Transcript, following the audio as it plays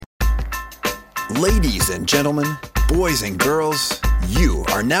Ladies and gentlemen, boys and girls, you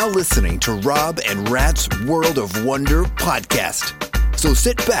are now listening to Rob and Rat's World of Wonder podcast. So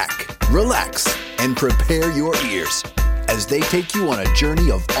sit back, relax, and prepare your ears as they take you on a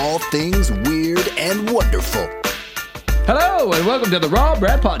journey of all things weird and wonderful. Hello and welcome to the Rob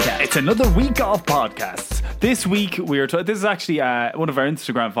Rat Podcast. It's another week of podcasts. This week this is actually one of our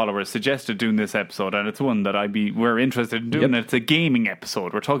Instagram followers suggested doing this episode, and it's one that we're interested in doing. Yep. It's a gaming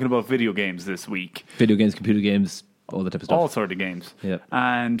episode. We're talking about video games this week. Video games, computer games, all that type of stuff. All sort of games. Yep.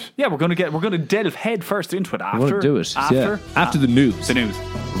 And yeah, we're gonna delve head first into it after. We're going to do it. After the news. The news.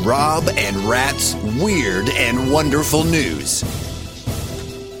 Rob and Rat's Weird and Wonderful News.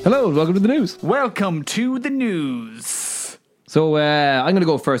 Hello and welcome to the news. Welcome to the news. So I'm going to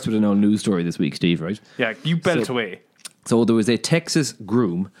go first with an old news story this week, Steve, right? Yeah, you belt away. So there was a Texas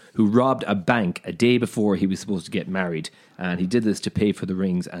groom who robbed a bank a day before he was supposed to get married, and he did this to pay for the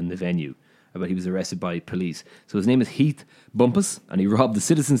rings and the venue. But he was arrested by police. So his name is Heath Bumpus, and he robbed the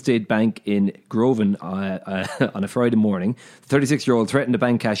Citizen State Bank in Groven on a Friday morning. The 36-year-old threatened a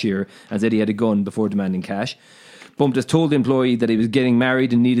bank cashier and said he had a gun before demanding cash. Bumpus told the employee that he was getting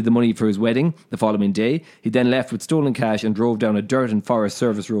married and needed the money for his wedding the following day. He then left with stolen cash and drove down a dirt and forest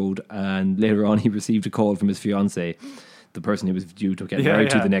service road, and later on he received a call from his fiancée, the person he was due to get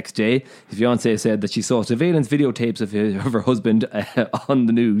married to the next day. His fiancée said that she saw surveillance videotapes of her husband on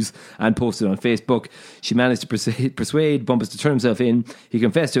the news and posted on Facebook. She managed to persuade Bumpus to turn himself in. He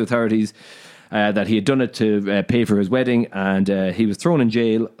confessed to authorities that he had done it to pay for his wedding, and he was thrown in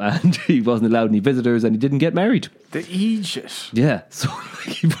jail, and he wasn't allowed any visitors, and he didn't get married. The Aegis. Yeah, so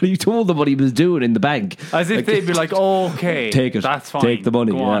he told them what he was doing in the bank. As if they'd be like, okay, take it, that's fine. Take the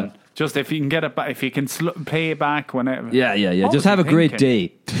money, Go on. Just if you can get it back, if you can pay it back whenever. Yeah. What Just was have a he great thinking?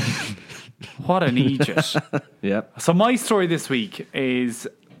 day. What an Aegis. Yeah. So my story this week is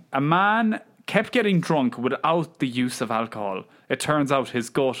a man kept getting drunk without the use of alcohol. It turns out his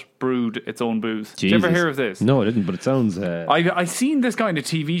gut brewed its own booze. Jesus. Did you ever hear of this? No, I didn't, but it sounds... I seen this guy in a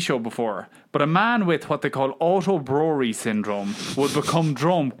TV show before, but a man with what they call autobrory syndrome would become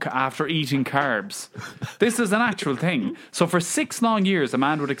drunk after eating carbs. This is an actual thing. So for 6 long years, a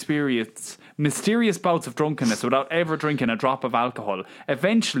man would experience mysterious bouts of drunkenness without ever drinking a drop of alcohol.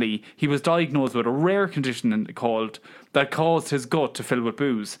 Eventually, he was diagnosed with a rare condition that caused his gut to fill with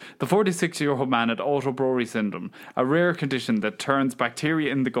booze. The 46-year-old man had autobrory syndrome, a rare condition that turns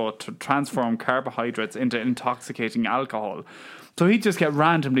bacteria in the gut to transform carbohydrates into intoxicating alcohol. So he'd just get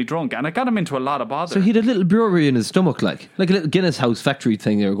randomly drunk, and it got him into a lot of bother. So he had a little brewery in his stomach, like a little Guinness House factory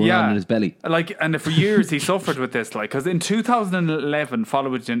thing there going on in his belly. And for years he suffered with this, because in 2011,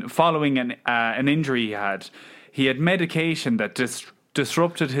 following an injury he had medication that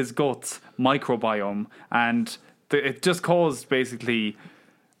disrupted his gut's microbiome, and it just caused basically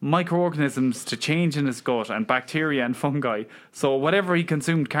microorganisms to change in his gut, and bacteria and fungi. So whatever he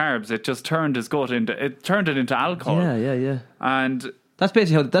consumed carbs, it just turned his gut turned it into alcohol. Yeah. And that's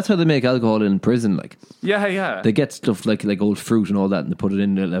basically how they make alcohol in prison. Like, yeah. they get stuff like old fruit and all that, and they put it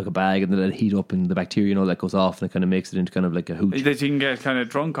in like a bag, and then it heat up, and the bacteria and all that goes off, and it kind of makes it into kind of like a hooch that you can get kind of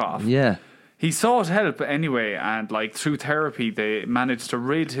drunk off. Yeah. He sought help anyway, and through therapy, they managed to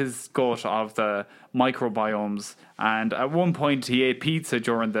rid his gut of the microbiomes. And at one point, he ate pizza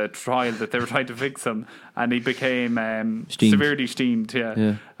during the trial that they were trying to fix him, and he became severely steamed.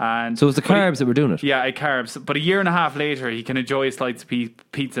 Yeah. And so it was the carbs that were doing it. Yeah, carbs. But a year and a half later, he can enjoy a slice of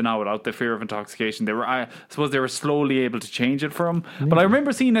pizza now without the fear of intoxication. I suppose they were slowly able to change it for him. Yeah. But I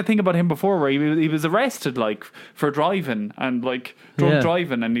remember seeing a thing about him before where he was arrested for driving and drunk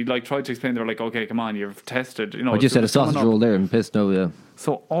driving, and he tried to explain. They were like, "Okay, come on, you've tested." I just had a sausage roll there and pissed. No, yeah.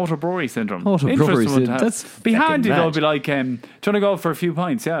 So autobrory syndrome. Autobrory syndrome. That's be handy mad. though. Be like, do you want to go out for a few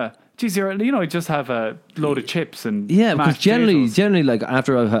pints? Yeah. Geez, just have a load of chips and because generally, like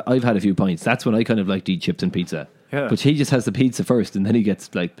after I've had a few pints, that's when I kind of like to eat chips and pizza. Yeah. But he just has the pizza first, and then he gets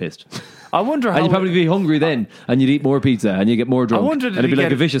pissed. I wonder how. And you'd probably be hungry then, and you'd eat more pizza, and you get more drunk. I wonder, and it'd be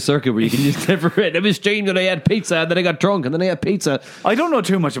like a vicious circle where you can just never. It was strange that I had pizza, and then I got drunk, and then I had pizza. I don't know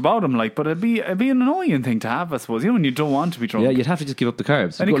too much about him, but it'd be an annoying thing to have, I suppose. When you don't want to be drunk. Yeah, you'd have to just give up the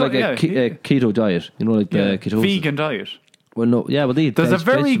carbs. And go like a keto diet, ketosis. Vegan diet. Well, no, yeah, well, there's a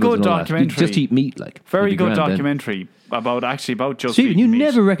very good documentary. Just eat meat, very good documentary about just Stephen, you eating meat.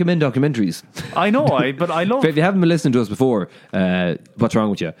 never recommend documentaries. I know, but I love. If you haven't been listening to us before, what's wrong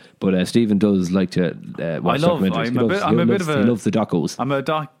with you? But Stephen does like to watch documentaries. He loves the docos. I'm a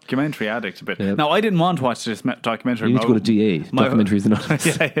documentary addict a bit. Now, I didn't want to watch this documentary. You need to go to DA. Documentaries and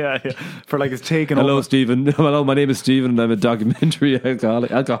yeah. For like it's taken Hello, over. Stephen. Hello, my name is Stephen, and I'm a documentary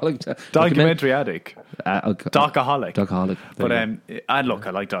alcoholic. Documentary addict. Docaholic. Docaholic. But I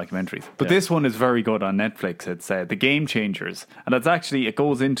like documentaries. But this one is very good on Netflix. It's The Game Changers, and it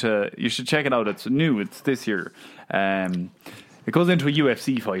goes into. You should check it out. It's new. It's this year. It goes into a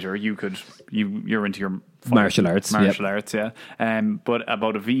UFC fighter. You're into your martial arts, yeah. But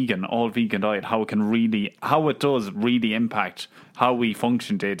about a all vegan diet, how it does really impact how we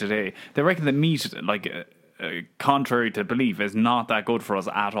function day to day. They reckon that meat, contrary to belief, is not that good for us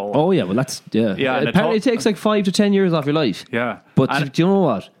at all. Oh yeah, well that's Apparently, it takes like 5 to 10 years off your life. Yeah, but do you know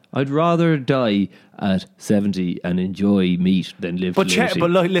what? I'd rather die at 70 and enjoy meat than live to 80.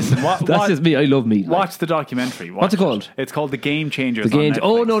 But listen, that's just me. I love meat. Watch the documentary. What's it called? It's called The Game Changers.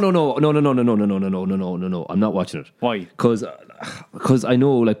 Oh no! I'm not watching it. Why? Because I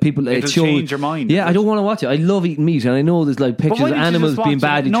know like people. It'll change your mind. Yeah, I don't want to watch it. I love eating meat, and I know there's like pictures of animals being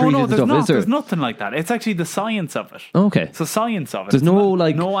badly treated and stuff. Is there? There's nothing like that. It's actually the science of it. Okay, it's the science of it. There's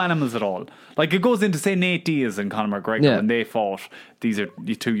no animals at all. Like it goes into say Nate Diaz and Conor McGregor when they fought. These are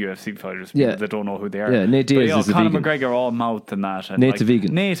the two UFC fighters. People that don't know who they are. Yeah, Nate Diaz is a vegan. Conor McGregor all mouth and that. And Nate's a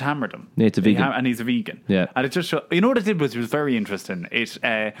vegan. Nate hammered him. Nate's a vegan, and he's a vegan. Yeah, and it just you know what it did was very interesting.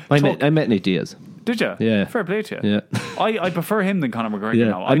 I met Nate Diaz. Did you? Yeah. Fair play to you. Yeah. I prefer him than Conor McGregor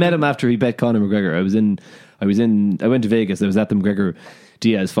now. I met him after he bet Conor McGregor. I went to Vegas. I was at the McGregor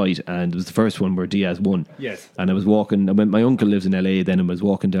Diaz fight, and it was the first one where Diaz won. Yes. And I was walking. My uncle lives in LA. Then I was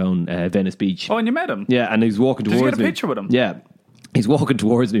walking down Venice Beach. Oh, and you met him? Yeah, and he was walking towards me. Did you get a picture with him? Yeah. He's walking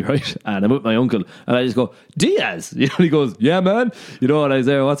towards me, right? And I'm with my uncle, and I just go, Diaz! And he goes, yeah, man. And I was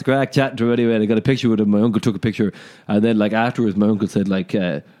there, what's the crack, chatting to him anyway, and I got a picture with him. My uncle took a picture, and then afterwards, my uncle said,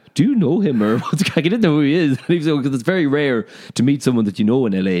 do you know him or what's the crack? He didn't know who he is. Because it's very rare to meet someone that you know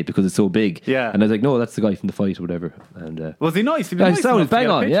in LA because it's so big. Yeah. And I was like, no, that's the guy from the fight or whatever. And was he nice? He was bang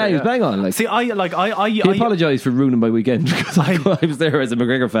on. Yeah, he was bang on. See, he apologised for ruining my weekend because I was there as a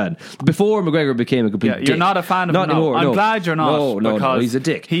McGregor fan before McGregor became a complete dick. You're not a fan of him anymore. I'm glad you're not. No, he's a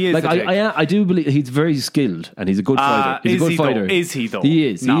dick. He is a dick. I do believe he's very skilled and he's a good fighter. He's a good fighter. Is he though? He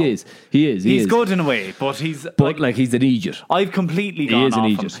is. He's good in a way, but he's he's an idiot. I've completely gone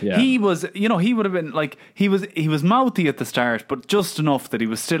off him. Yeah. He was. He would have been he was mouthy at the start, but just enough that he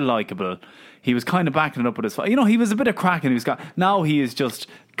was still likeable. He was kind of backing it up with his fight. He was a bit of crack, and now he is just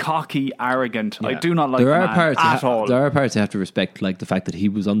cocky, arrogant. Yeah. I do not like at all. There are parts you have to respect, like the fact that he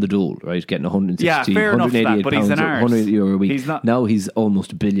was on the dole, right, getting 160, fair 188 enough, but pounds, he's an arse. 180 euro a week. Now he's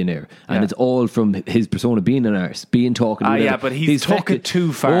almost a billionaire, and it's all from his persona being an arse, being talking. But he's took it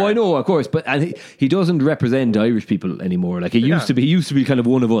too far. Oh, I know, of course, but he doesn't represent Irish people anymore. Like he used to be. He used to be kind of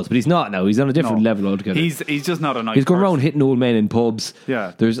one of us, but he's not now. He's on a different level altogether. He's just not a nice. He's going around hitting old men in pubs.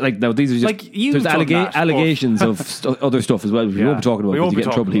 Yeah, there's now these are just there's allegations of other stuff as well. We won't be talking about because you get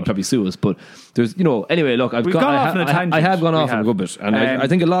in trouble. He'd probably sue us. But there's, anyway, look, I have gone off on a good bit, and I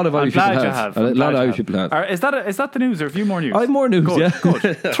think a lot of Irish people have. A lot of Irish people have. Is that the news, or a few more news? I have more news. Good.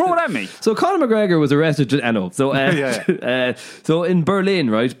 Throw it at me. So Conor McGregor was arrested. I know. So, so in Berlin,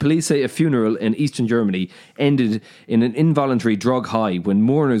 right, police say a funeral in Eastern Germany ended in an involuntary drug high when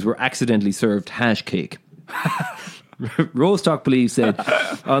mourners were accidentally served hash cake. Rostock police said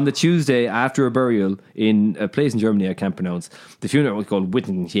on the Tuesday after a burial in a place in Germany I can't pronounce. The funeral was called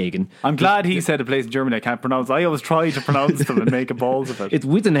Wittenhagen. I'm glad he said a place in Germany I can't pronounce. I always try to pronounce them and make a balls of it. It's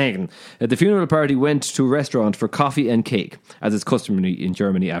Wittenhagen. The funeral party went to a restaurant for coffee and cake, as is customary in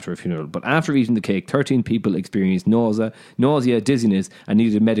Germany after a funeral. But after eating the cake, 13 people experienced nausea, dizziness, and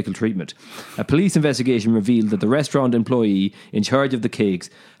needed medical treatment. A police investigation revealed that the restaurant employee in charge of the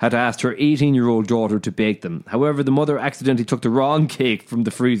cakes had asked her 18-year-old daughter to bake them. However, the mother accidentally took the wrong cake from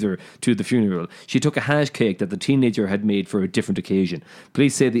the freezer to the funeral. She took a hash cake that the teenager had made for a different occasion.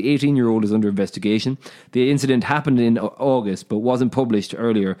 Police say the 18-year-old is under investigation. The incident happened in August but wasn't published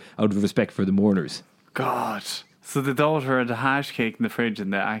earlier out of respect for the mourners. God. So the daughter had a hash cake in the fridge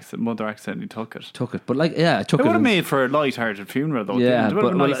and the mother accidentally took it. But it would have made for a light-hearted funeral though. Yeah,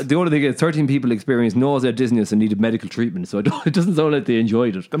 but nice. The only thing is 13 people experienced nausea, dizziness and needed medical treatment, so it doesn't sound like they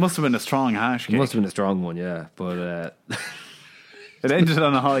enjoyed it. There must have been a strong hash cake. It must have been a strong one, yeah. But it ended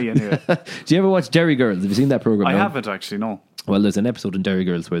on a high anyway. Do you ever watch Derry Girls? Have you seen that programme? I haven't actually, no. Well, there's an episode in Derry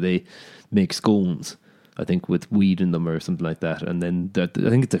Girls where they make scones, I think with weed in them or something like that, and then I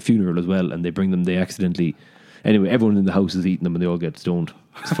think it's a funeral as well, and they bring them, they accidentally Anyway, everyone in the house is eating them and they all get stoned.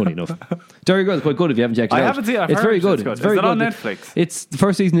 It's funny enough. Derry Girls quite good if you haven't checked it out. I haven't seen it. It's very good. It's very it good. on Netflix? It's the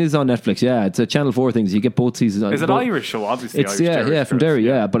first season is on Netflix. Yeah, it's a Channel 4 thing. So you get both seasons. Is it Irish show? Obviously, it's Irish from Derry.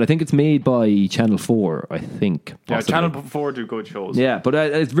 Yeah, but I think it's made by Channel 4. I think. Possibly. Yeah, Channel 4 do good shows. Yeah, but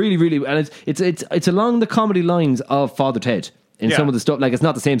it's really, really, and it's along the comedy lines of Father Ted. In some of the stuff, like it's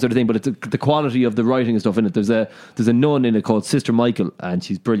not the same sort of thing, but it's the quality of the writing and stuff in it. There's a nun in it called Sister Michael, and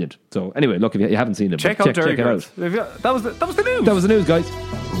she's brilliant. So anyway, look, if you haven't seen it, check out Derry Girls. That was the news. That was the news, guys.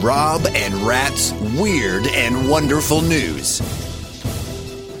 Rob and Rat's weird and wonderful news.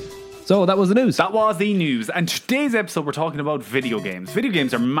 So that was the news. That was the news. And today's episode, we're talking about video games. Video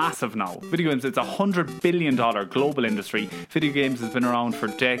games are massive now. Video games, it's a $100 billion global industry. Video games has been around for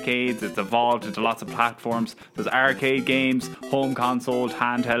decades. It's evolved into lots of platforms. There's arcade games, home console,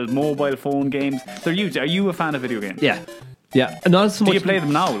 handheld, mobile phone games. They're huge. Are you a fan of video games? Yeah. Not so much. Do you play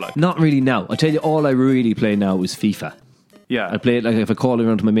them now? Like? Not really now. I tell you, all I really play now is FIFA. Yeah. I play it, like if I call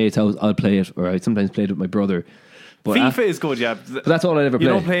around to my mate's house, I'll play it, or I sometimes play it with my brother. But FIFA is good, yeah. But that's all I ever play.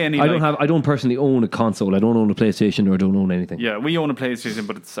 You don't play any. I don't personally own a console. I don't own a PlayStation, or I don't own anything. Yeah, we own a PlayStation,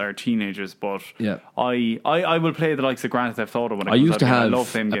 but it's our teenagers. But yeah, I will play the likes of Grand Theft Auto when it I comes used to have I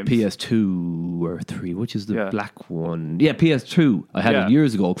love them a games. PS2 or 3, which is the black one. Yeah, PS2. I had it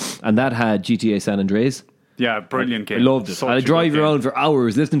years ago, and that had GTA San Andreas. Yeah, brilliant game. I loved it. And I drive around for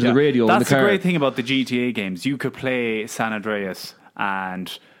hours listening to the radio in the car. That's the great thing about the GTA games. You could play San Andreas,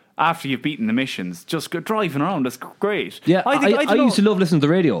 and after you've beaten the missions, just go driving around. That's great. Yeah, I used to love listening to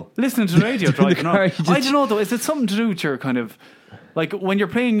the radio. Listening to the radio, driving around. Just... I don't know though. Is it something to do with your kind of... Like, when you're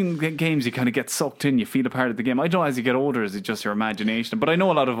playing games, you kind of get sucked in. You feel a part of the game. I don't know, as you get older, is it just your imagination? But I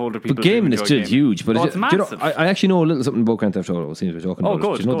know a lot of older people. But gaming is still huge. But it's massive. You know, I actually know a little something about Grand Theft Auto. Since we're talking about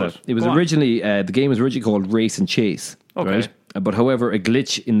good. Do you know that? It was originally the game was originally called Race and Chase. Okay. Right? But however, a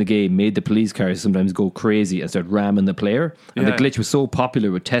glitch in the game made the police cars sometimes go crazy and start ramming the player. And the glitch was so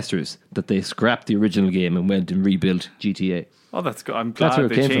popular with testers that they scrapped the original game and went and rebuilt GTA. Oh, that's good. I'm glad that's where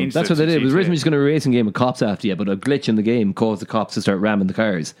it came from. That's what they did. It was originally just going to be a racing game with cops after you, but a glitch in the game caused the cops to start ramming the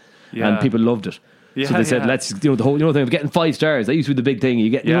cars, and people loved it. Yeah, so they said, "Let's the whole thing of getting 5 stars." That used to be the big thing. You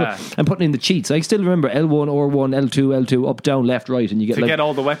get, and putting in the cheats. I still remember L1, R1, L2, L2, up, down, left, right, and you get get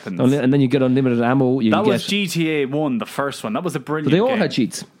all the weapons, and then you get unlimited ammo. That was GTA 1, the first one. That was a brilliant. But they all game. had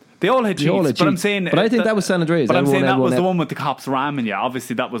cheats. They all had cheats, but I'm saying... But I think that was San Andreas. But I'm saying that was the one with the cops ramming you.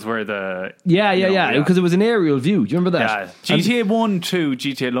 Obviously, that was where the... Yeah. Because it was an aerial view. Do you remember that? Yeah. GTA 1, 2,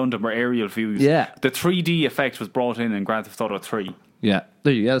 GTA London were aerial views. Yeah. The 3D effect was brought in Grand Theft Auto 3. Yeah,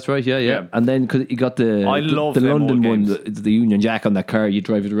 that's right. Yeah. And then because you got the London one, the Union Jack on that car, you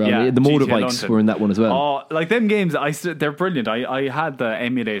drive it around. Yeah, the motorbikes were in that one as well. Oh, like them games, they're brilliant. I had the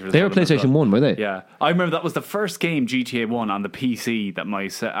emulators. They were PlayStation 1, were they? Yeah, I remember that was the first game, GTA 1, on the PC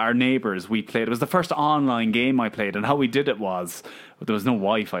that our neighbours we played. It was the first online game I played, and how we did it was. There was no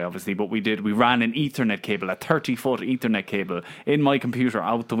Wi-Fi, obviously, but we ran an Ethernet cable, a 30-foot Ethernet cable, in my computer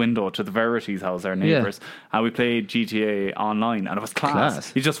out the window to the Verity's house, our neighbours, and we played GTA Online, and it was class.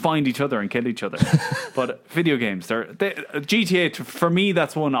 You just find each other and kill each other. But video games, GTA, for me,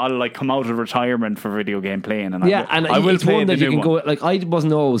 that's one I'll come out of retirement for video game playing, and I will it's play one that the you new can one. go. Like, I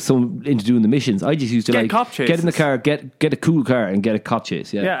wasn't always so into doing the missions. I just used to get in the car, get a cool car, and get a cop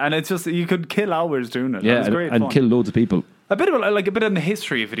chase. Yeah, and it's just you could kill hours doing it. Yeah, it was great and fun. Kill loads of people. A bit in the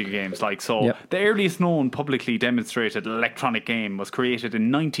history of video games. The earliest known publicly demonstrated electronic game was created in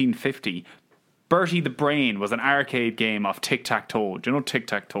 1950. Bertie the Brain was an arcade game of tic-tac-toe. Do you know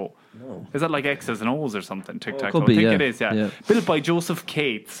tic-tac-toe? No. Is that like X's and O's or something? Tic-tac-toe. I think it is, yeah. Built by Joseph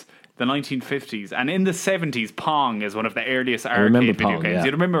Cates, the 1950s. And in the 70s, Pong is one of the earliest arcade video games.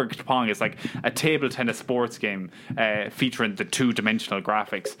 You remember Pong is like a table tennis sports game featuring the 2-dimensional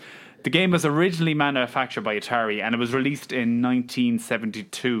graphics. The game was originally manufactured by Atari and it was released in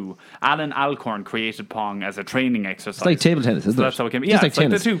 1972. Alan Alcorn created Pong as a training exercise. It's like table tennis, isn't it? That's how it came. Yeah, it's like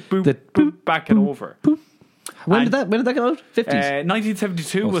the two, boop, back and over. When did that come out? 50s?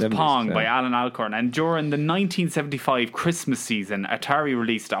 1972 was 70s, Pong by Alan Alcorn, and during the 1975 Christmas season, Atari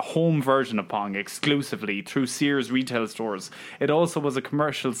released a home version of Pong exclusively through Sears retail stores. It also was a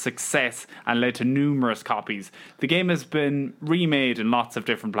commercial success and led to numerous copies. The game has been remade in lots of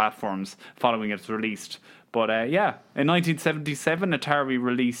different platforms following its release. But in 1977, Atari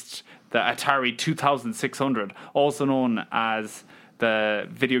released the Atari 2600, also known as the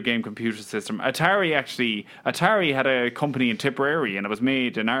video game computer system. Atari had a company in Tipperary and it was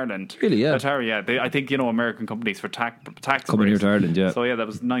made in Ireland. Really, yeah. Atari, yeah. I think, American companies for tax coming here to Ireland, yeah. So, yeah, that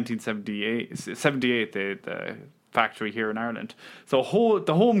was 1978, 78, the factory here in Ireland. So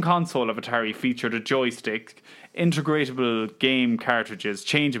the home console of Atari featured a joystick, integratable game cartridges,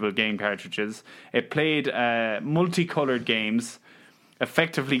 changeable game cartridges. It played multicolored games,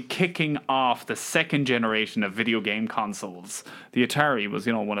 effectively kicking off the second generation of video game consoles. The Atari was,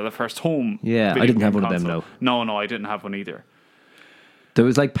 one of the first home. Yeah, video I didn't game have one of them, consoles. No, I didn't have one either. There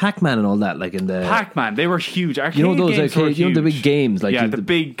was like Pac-Man and all that, like in the Pac-Man, they were huge. Arcade you know those games were arcade, you know the huge. big games, like the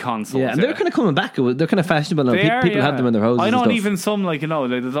big consoles. yeah, and they're kind of coming back. They're kind of fashionable now. People have them in their houses. I know, and and stuff. even some like the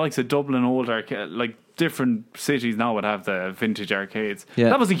likes of Dublin old arcade, like different cities now would have the vintage arcades. Yeah.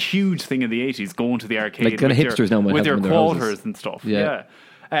 That was a huge thing in the 80s, going to the arcade. Like kind of hipsters now might with have your them in their quarters houses. and stuff. Yeah.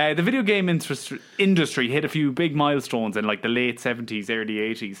 The video game industry hit a few big milestones in like the late 70s, early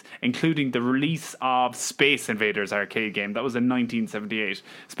 80s, including the release of Space Invaders arcade game. That was in 1978.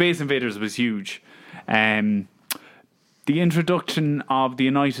 Space Invaders was huge. The introduction of the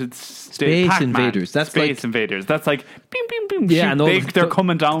United States Space Pac-Man. Invaders. That's Space like, Invaders. That's like bing, bing, bing. Yeah, shoot. They're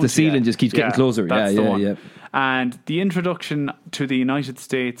coming down. The to ceiling you. just keeps getting closer. That's the one. Yeah. And the introduction to the United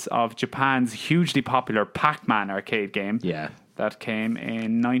States of Japan's hugely popular Pac-Man arcade game. Yeah. That came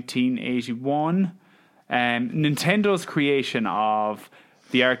in 1981. Nintendo's creation of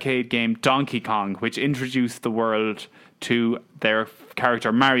the arcade game Donkey Kong, which introduced the world to their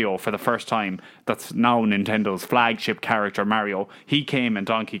character Mario for the first time. That's now Nintendo's flagship character, Mario. He came in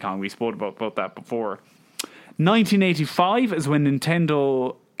Donkey Kong. We spoke about that before. 1985 is when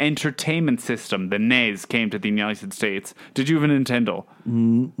Nintendo Entertainment System, the NES, came to the United States. Did you have a Nintendo?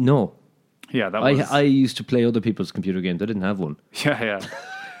 No. Yeah, that was... I used to play other people's computer games. I didn't have one. Yeah.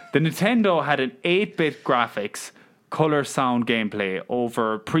 The Nintendo had an 8-bit graphics, color, sound, gameplay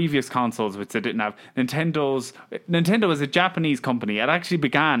over previous consoles, which they didn't have. Nintendo is a Japanese company. It actually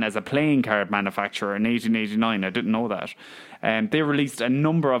began as a playing card manufacturer in 1889. I didn't know that. They released a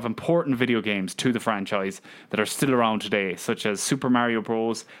number of important video games to the franchise that are still around today, such as Super Mario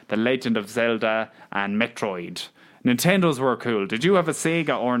Bros., The Legend of Zelda, and Metroid. Nintendos were cool. Did you have a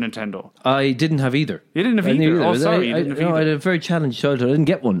Sega or a Nintendo? I didn't have either. You didn't have either? Oh, sorry, you didn't have either. I had a very challenged childhood. I didn't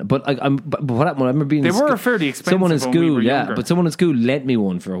get one. But but what happened? I remember being... They were fairly expensive someone in when school, we were younger. but someone in school lent me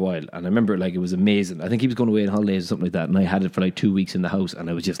one for a while. And I remember like it was amazing. I think he was going away on holidays or something like that. And I had it for like 2 weeks in the house. And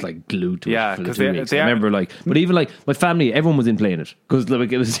I was just like glued to it for the 2 weeks. I remember like... But even like my family, everyone was in playing it. Because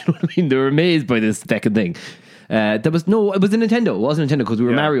like, it was, you know what I mean? They were amazed by this second thing. It was a Nintendo. It wasn't Nintendo because we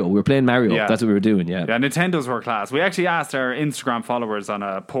were Mario. We were playing Mario. Yeah. That's what we were doing. Yeah. Yeah, Nintendos were class. We actually asked our Instagram followers on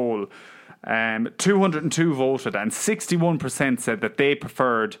a poll. 202 voted, and 61% said that they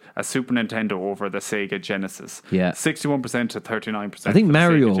preferred a Super Nintendo over the Sega Genesis. Yeah, 61% to 39%. I think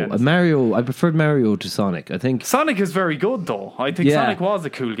Mario. I preferred Mario to Sonic. I think Sonic is very good, though. I think Sonic was a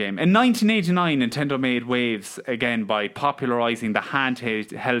cool game. In 1989, Nintendo made waves again by popularizing the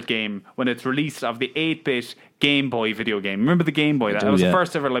handheld game when it's released of the 8-bit Game Boy video game. Remember the Game Boy? That was the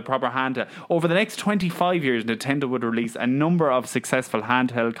first ever like proper handheld. Over the next 25 years, Nintendo would release a number of successful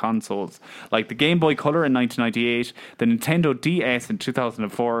handheld consoles, like the Game Boy Color in 1998, the Nintendo DS in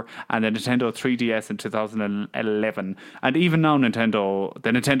 2004, and the Nintendo 3DS in 2011. And even now, the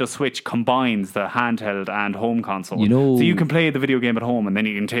Nintendo Switch combines the handheld and home console. So you can play the video game at home, and then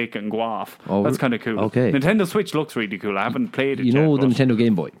you can take it and go off. That's kind of cool. Okay. Nintendo Switch looks really cool. I haven't played it yet. The Nintendo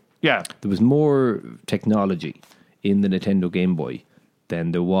Game Boy? Yeah. There was more technology in the Nintendo Game Boy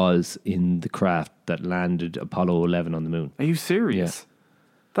than there was in the craft that landed Apollo 11 on the moon. Are you serious? Yeah.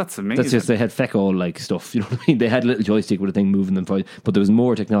 That's amazing. That's just, they had feck all like stuff, you know what I mean? They had a little joystick with a thing moving them, but there was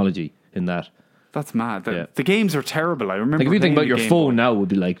more technology in that. That's mad. The games are terrible. I remember. Like if you think about your Game phone Boy. now, would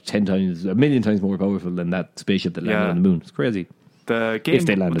be like 10 times, a million times more powerful than that spaceship that landed on the moon. It's crazy. The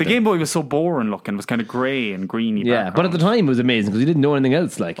Game Boy was so boring looking. It was kind of grey and greeny. Yeah, but at the time it was amazing because you didn't know anything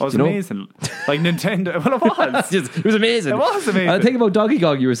else. Like, it was amazing. Like Nintendo. Well, it was. It was amazing. It was amazing. And think about Donkey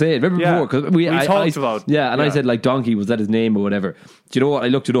Kong. You were saying, remember before? Because we talked about. Yeah, and I said like Donkey, was that his name or whatever? Do you know what? I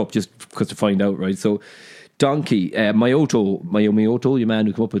looked it up just because to find out. Right, so Donkey, Miyamoto, your man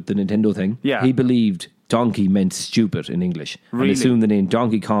who came up with the Nintendo thing. Yeah, he believed donkey meant stupid in English, and assumed the name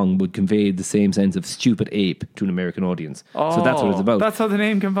Donkey Kong would convey the same sense of stupid ape to an American audience. So that's what it's about. That's how the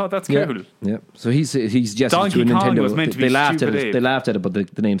name came about. That's cool. Yeah. So he's just Donkey to a Kong Nintendo. was meant to be stupid ape. They laughed at it, but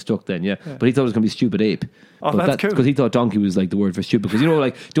the name stuck then. Yeah. But he thought it was going to be stupid ape. Oh, that's cool. Because he thought donkey was like the word for stupid. Because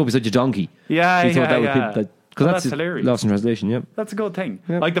like don't be such a donkey. Yeah, he thought that would be that's hilarious. Lost in translation, yeah. That's a good thing.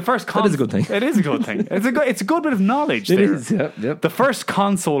 Yep. Like the first that is a good thing. It is a good thing. It's a good bit of knowledge It there. is, yep. The first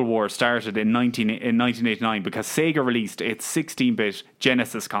console war started in 1989 because Sega released its 16-bit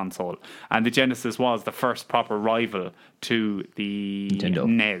Genesis console, and the Genesis was the first proper rival to the Nintendo.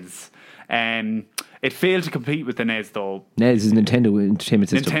 NES. It failed to compete with the NES though. NES is Nintendo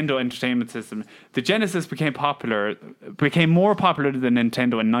Entertainment System. Nintendo Entertainment System. The Genesis became more popular than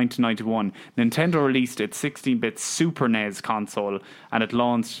Nintendo in 1991. Nintendo released its 16-bit Super NES console, and that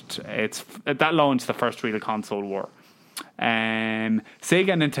launched the first real console war.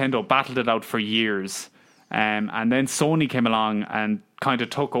 Sega and Nintendo battled it out for years. And then Sony came along and kind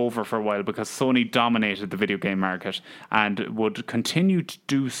of took over for a while because Sony dominated the video game market and would continue to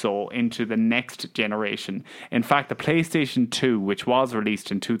do so into the next generation. In fact, the PlayStation 2, which was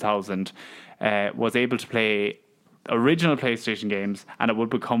released in 2000, was able to play original PlayStation games, and it would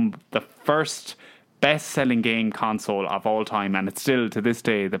become the first best-selling game console of all time, and it's still to this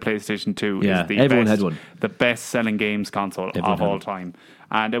day the PlayStation 2 is the best-selling games console of all time.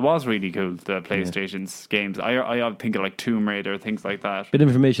 And it was really cool, the PlayStation's games. I think of like Tomb Raider, things like that. Bit of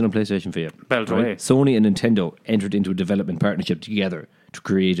information on PlayStation for you. Belt away. Sony and Nintendo entered into a development partnership together to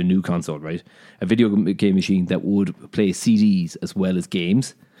create a new console, right? A video game machine that would play CDs as well as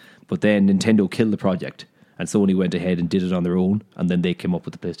games. But then Nintendo killed the project, and Sony went ahead and did it on their own, and then they came up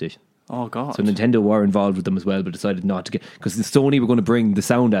with the PlayStation. Oh, God. So Nintendo were involved with them as well, but decided not to get... Because Sony were going to bring the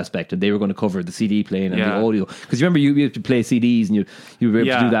sound aspect, and they were going to cover the CD playing and the audio. Because you remember you had to play CDs, and you were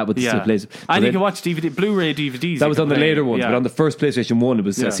able to do that with the plays. And you can watch Blu-ray DVDs. That was on the later ones, but on the first PlayStation 1, it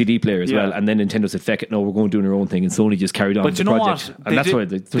was a CD player as well. And then Nintendo said, feck it, no, we're going to do our own thing. And Sony just carried on with the project. And that's why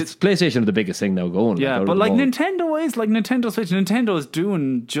PlayStation are the biggest thing now going. Yeah, but like Nintendo is, like Nintendo Switch, Nintendo is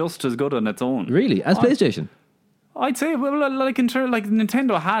doing just as good on its own. Really? As PlayStation? I'd say, well, like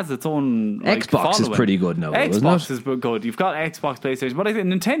Nintendo has its own Xbox following. is pretty good now. Xbox is good. You've got Xbox, PlayStation, but I think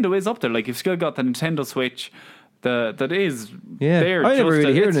Nintendo is up there. Like you've still got the Nintendo Switch. That is there. I never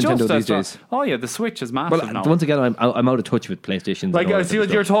really hear Nintendo these days. Oh yeah, the Switch is massive now. Once again, I'm out of touch with PlayStation. Like I see what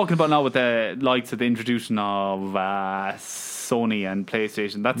you're talking about now with the likes of the introduction of Sony and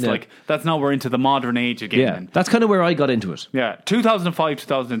PlayStation. That's now we're into the modern age of gaming. Yeah, that's kind of where I got into it. Yeah, 2005,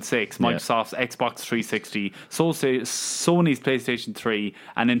 2006, Microsoft's Xbox 360, Sony's PlayStation 3,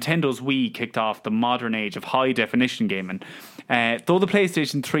 and Nintendo's Wii kicked off the modern age of high definition gaming. Though the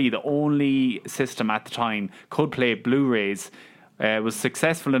PlayStation 3, the only system at the time, could play Blu-rays, was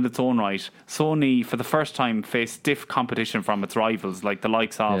successful in its own right, Sony, for the first time, faced stiff competition from its rivals, like the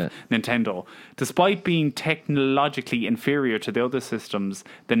likes of Nintendo. Despite being technologically inferior to the other systems,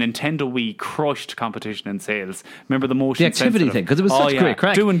 the Nintendo Wii crushed competition in sales. Remember the motion activity thing, because it was such great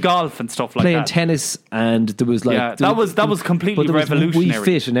crack. Doing golf and stuff like playing that. Playing tennis, and there was like... that was completely revolutionary. Wii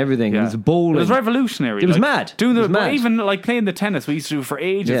Fit and everything. Yeah. It was bowling. It was revolutionary. It was mad. Even like playing the tennis we used to do for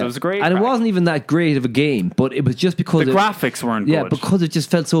ages. Yeah. It was great. And it wasn't even that great of a game, but it was just because... The graphics weren't good. Yeah, because it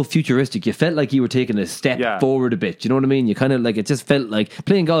just felt so futuristic. You felt like you were taking a step forward a bit. Do you know what I mean? You kind of like, it just felt like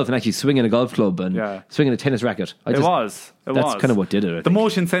playing golf and actually swinging a golf club and swinging a tennis racket. That's kind of what did it. The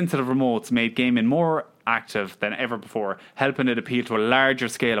motion sensitive remotes made gaming more active than ever before, helping it appeal to a larger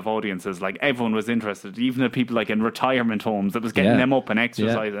scale of audiences. Like everyone was interested, even the people like in retirement homes, that was getting them up and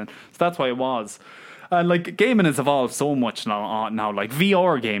exercising. So that's why it was. And like gaming has evolved so much now. Like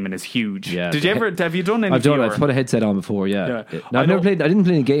VR gaming is huge. Yeah. Have you done any? I've done. I've put a headset on before. Yeah. No, I've never played. I didn't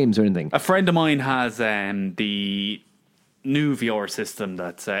play any games or anything. A friend of mine has the new VR system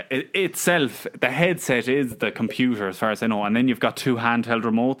that's itself, the headset is the computer as far as I know, and then you've got two handheld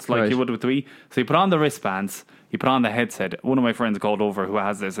remotes like you would with the Wii. So you put on the wristbands, you put on the headset. One of my friends called over who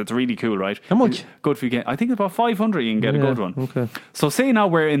has this. It's really cool, right? How much? Good for you. I think it's about 500 you can get a good one. Okay. So say now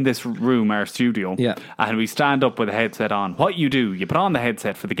we're in this room, our studio, and we stand up with a headset on. What you do, you put on the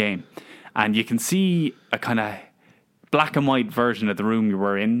headset for the game, and you can see a kind of black and white version of the room you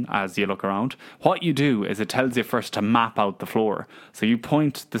were in as you look around. What you do is it tells you first to map out the floor. So you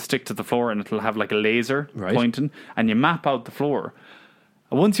point the stick to the floor and it'll have like a laser pointing, and you map out the floor.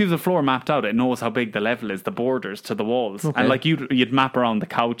 Once you have the floor mapped out, it knows how big the level is, the borders to the walls. Okay. And like you'd map around the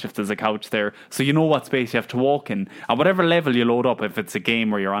couch if there's a couch there. So you know what space you have to walk in. And whatever level you load up, if it's a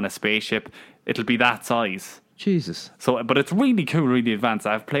game where you're on a spaceship, it'll be that size. Jesus. So, but it's really cool, really advanced.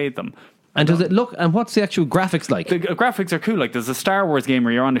 I've played them. And does it look, and what's the actual graphics like? The graphics are cool. Like there's a Star Wars game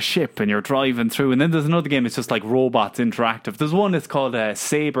where you're on a ship and you're driving through, and then there's another game that's just like robots interactive. There's one that's called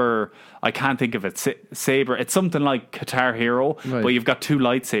Saber. I can't think of it. Saber. It's something like Guitar Hero, but you've got two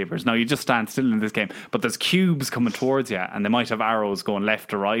lightsabers. Now you just stand still in this game, but there's cubes coming towards you, and they might have arrows going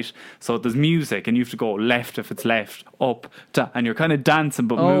left to right. So there's music, and you have to go left if it's left, up, down, and you're kind of dancing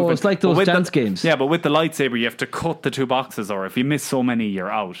but moving. Oh, it's like those dance games. Yeah, but with the lightsaber, you have to cut the two boxes, or if you miss so many,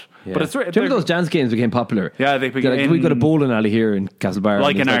 you're out. Yeah. But it's great. Do you remember those dance games became popular? Yeah, they became. Like, we've got a bowling alley here in Castlebar.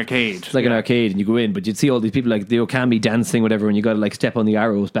 Like and an it's arcade. It's like an arcade, and you go in, but you'd see all these people like the Okami dancing, whatever, and you got to like step on the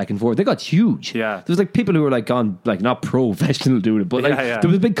arrows back and forth. They got huge. Yeah. There was like people who were like gone, like not professional doing it, but like there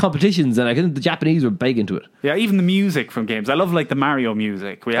was big competitions, and I think the Japanese were big into it. Yeah, even the music from games. I love like the Mario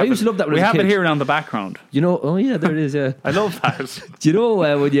music. I used to love that when we I was a have it kid. here on the background. You know, oh yeah, there it is. Yeah. I love that. Do you know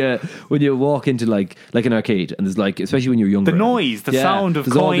when you walk into like an arcade and there's like, especially when you're younger, The noise, the sound of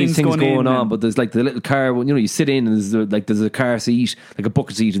there's all these coins things going in on, and- but there's like the little car. You know, you sit in and there's a car seat, like a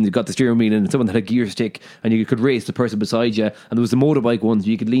bucket seat, and you've got the steering wheel and someone had a gear stick, and you could race the person beside you. And there was the motorbike ones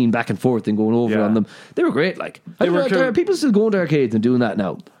you could lean back and forth and going over Yeah. on them. They were great. Like, I don't were know, cool. are people still going to arcades and doing that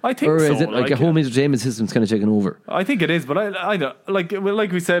now? I think or so, is it like like, a home entertainment system's kind of taking over? I think it is, but I don't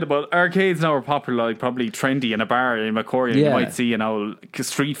like we said about arcades now are popular, like probably trendy in a bar in Macquarie. Yeah. You might see an old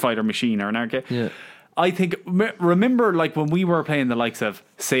Street Fighter machine or an arcade. Yeah. I think remember like when we were playing the likes of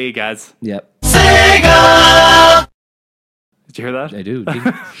Sega's. Yeah, Did you hear that? I do.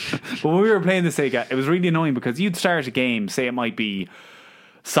 When we were playing the Sega, it was really annoying because you'd start a game, say it might be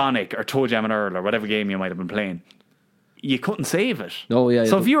Sonic or Toe Jam and Earl or whatever game you might have been playing. You couldn't save it. Oh, yeah,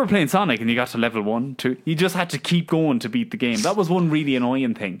 So yeah. if you were playing Sonic and you got to level 1, 2, you just had to keep going to beat the game. That was one really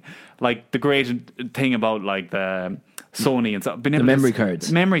annoying thing. Like the great thing about like the Sony and stuff. Being able memory to,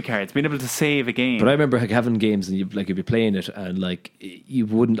 cards. Memory cards. Being able to save a game. But I remember like having games and you'd be playing it and like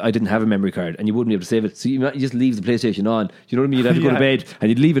I didn't have a memory card and you wouldn't be able to save it, so you just leave the PlayStation on. You know what I mean? You'd have to go to Yeah. bed and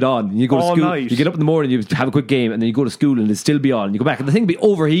you'd leave it on and you go to All school. night. You get up in the morning, you have a quick game, and then you go to school and it'd still be on. And you go back and the thing would be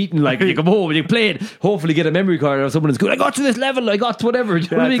overheating. Like you come home and you play it. Hopefully get a memory card or someone in school. I got to this level. I got to whatever. You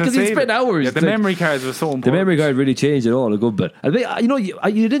know what I mean? to Because you save spend it. hours. Yeah, the It's like- memory cards were so important. The memory card really changed it all a good bit. And you know,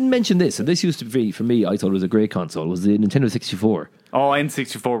 you didn't mention this, and this used to be for me. I thought it was a great console. Was the Nintendo 64? Oh,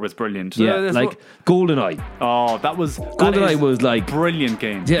 N64 was brilliant. Yeah, That's like GoldenEye. Oh, that was GoldenEye was like brilliant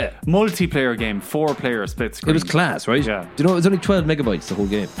game. Yeah. Multiplayer game, 4-player split screen. It was class, right? Yeah. Do you know it was only 12 megabytes the whole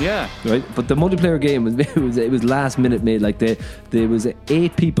game? Yeah. Right, but the multiplayer game it was last minute made. Like there was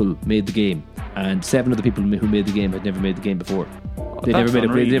 8 people made the game, and 7 of the people who made the game had never made the game before. They that's never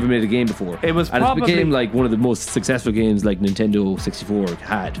unreal. made a game before. It was and probably- it became like one of the most successful games like Nintendo 64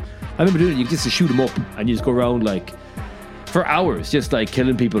 had. I remember doing it. You just shoot them up and you just go around like for hours, just like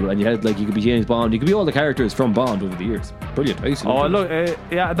killing people, and you had like you could be James Bond, you could be all the characters from Bond over the years. Brilliant. I used to Oh, love it. look,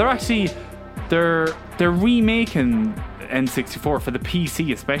 yeah, they're remaking N64 for the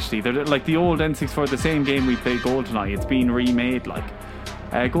PC, especially. They're like the old N64, the same game we played GoldenEye. It's been remade. Like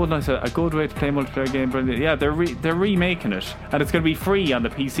GoldenEye's a good way to play a multiplayer game. But yeah, they're remaking it, and it's going to be free on the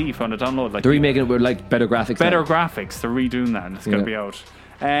PC for the download. Like They're remaking it with like better graphics. better now. graphics. They're redoing that, and it's going to be Yeah.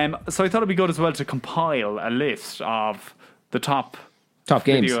 out. So I thought it'd be good as well to compile a list of the top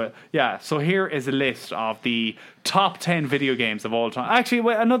games. Yeah, so here is a list of the top 10 video games of all time.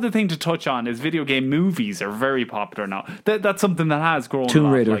 Actually, another thing to touch on is video game movies are very popular now. That's something that has grown. Tomb a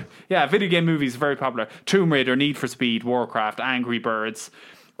lot. Raider. Like, yeah, video game movies are very popular. Tomb Raider, Need for Speed, Warcraft, Angry Birds,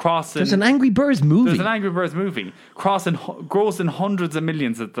 crossing. There's an Angry Birds movie. There's an Angry Birds movie grossing hundreds of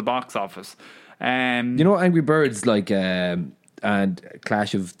millions at the box office. You know, Angry Birds like and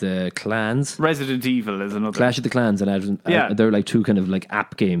Clash of the Clans. Resident Evil is another. Clash of the Clans and Yeah. they're like 2 kind of like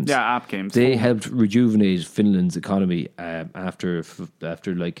app games. Yeah, app games. They helped rejuvenate Finland's economy after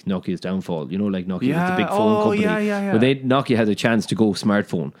like Nokia's downfall. You know, like Nokia was the big phone company. Yeah. When Nokia had a chance to go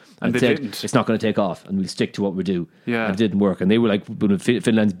smartphone and they said didn't. it's not going to take off and we'll stick to what we do. Yeah. And it didn't work. And they were like one of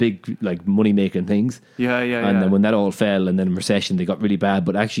Finland's big like money making things. Yeah. And then when that all fell and then in recession they got really bad.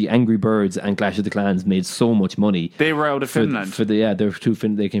 But actually Angry Birds and Clash of the Clans made so much money. They were out of Finland. They're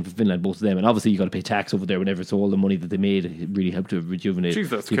they came from Finland, both of them, and obviously you got to pay tax over there whenever. So all the money that they made, it really helped to rejuvenate Jeez,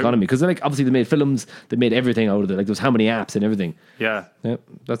 that's the cool. economy. Because like obviously they made films, they made everything out of it. Like there was how many apps and everything. Yeah. Yeah,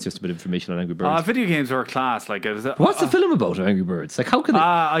 that's just a bit of information on Angry Birds. Video games were a class. Like, it was, What's the film about, Angry Birds? Like how can they?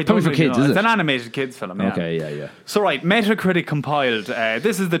 I don't probably for really kids, know. is It's it? an animated kids film. Yeah. Okay, yeah. So right, Metacritic compiled.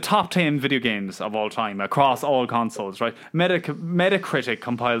 This is the top 10 video games of all time across all consoles. Right, Metacritic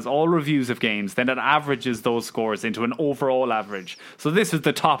compiles all reviews of games, then it averages those scores into an overall average. So this is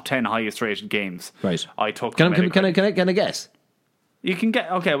the top 10 highest rated games. Right. I took. Can from I Metacritic. guess? You can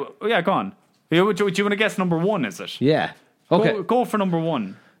get. Okay. Yeah. Go on. Do you want to guess number 1? Is it? Yeah. Okay. Go for number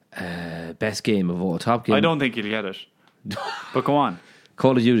 1. Best game of all, top game. I don't think you'll get it. But go on.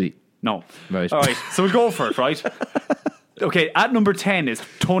 Call of Duty. No. Right. All right. So we'll go for it. Right. Okay, at number 10 is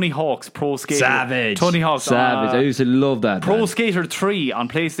Tony Hawk's Pro Skater. Savage. Tony Hawk's Savage. I used to love that. Pro man. Skater 3 on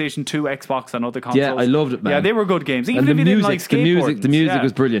PlayStation 2, Xbox, and other consoles. Yeah, I loved it, man. Yeah, they were good games. Even And if you didn't like skateboarding. the music yeah.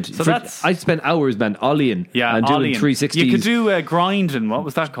 was brilliant. So that's I spent hours, man, ollieing and doing ollieing. 360s. You could do grinding. What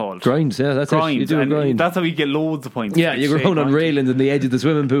was that called? Grinds, yeah, that's it. You do a and grind. That's how you get loads of points. Yeah, you go around on railings on the edge of the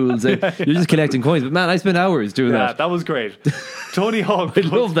swimming pools. And you're just collecting coins. But man, I spent hours doing Yeah, that. that was great. Tony Hawk. I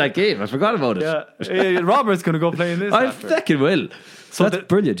love that game. I forgot about it. Yeah, Robert's going to go play in this. I after. fucking will. So that's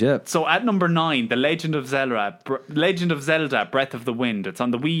brilliant, yeah. So at number 9, The Legend of Zelda, Breath of the Wind. It's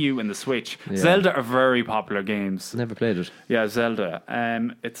on the Wii U and the Switch. Yeah. Zelda are very popular games. Never played it. Yeah, Zelda.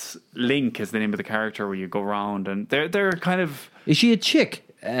 It's Link is the name of the character where you go around, and they're kind of. Is she a chick?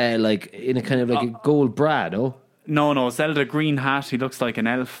 Like in a kind of like a gold bra, no? No, Zelda green hat. He looks like an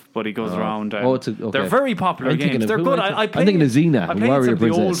elf, but he goes around. Okay. They're very popular I'm thinking games. of- They're who good. am I I'm thinking of Xena, I played Warrior some of the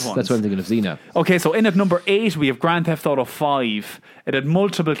old Princess. ones. That's what I'm thinking of, Xena. Okay, so in at number 8 we have Grand Theft Auto 5. It had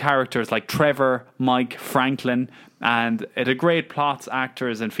multiple characters like Trevor, Mike, Franklin, and it had great plots,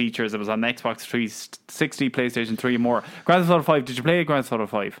 actors, and features. It was on the Xbox 360, PlayStation 3, and more. Grand Theft Auto 5. Did you play Grand Theft Auto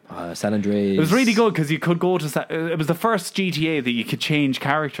 5? San Andreas. It was really good because you could go to. It was the first GTA that you could change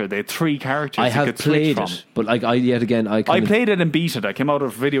character. They had 3 characters I you have could switch played from. it, but like I played it and beat it. I came out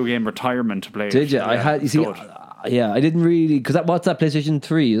of video game retirement to play it. Did you? I Yeah, had. You see, good. yeah, I didn't really because what's that PlayStation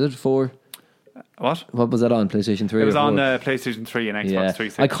 3? Is it 4? What? What was that on PlayStation 3? It was or on 4? PlayStation 3 and Xbox Yeah,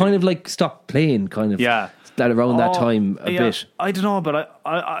 360. I kind of like stopped playing, kind of. Yeah. That around that time a bit. I don't know, but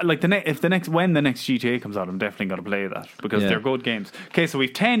I like when the next GTA comes out, I'm definitely going to play that because Yeah. they're good games. Okay, so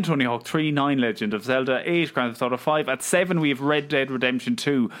we've 10 Tony Hawk 3, 9 Legend of Zelda, 8 Grand Theft Auto 5. At 7 we have Red Dead Redemption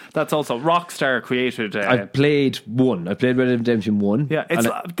 2. That's also Rockstar created. I've played 1. I played Red Dead Redemption 1. Yeah, it's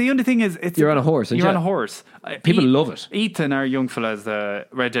the only thing is it's You're on a horse, aren't You're you? on a horse. People love it. Ethan, our young fella, has the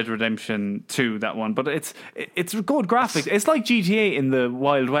Red Dead Redemption 2, that one, but it's good graphics. It's like GTA in the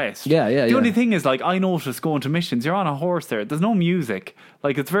Wild West. Yeah. The only thing is, like, I noticed going to missions, you're on a horse there. There's no music.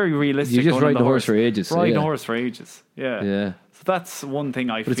 Like, it's very realistic. You just going on ride the horse for ages, so Riding yeah. a horse for ages. Yeah. Yeah. So that's one thing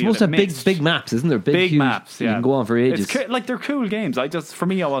I feel. But it's supposed to have missed. big maps, isn't there? Big huge, maps, yeah. You can go on for ages. It's like they're cool games. For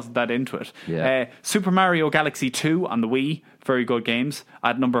me, I wasn't that into it. Yeah. Super Mario Galaxy 2 on the Wii, very good games.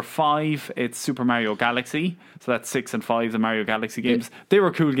 At number 5, it's Super Mario Galaxy. So that's 6 and 5, the Mario Galaxy games. They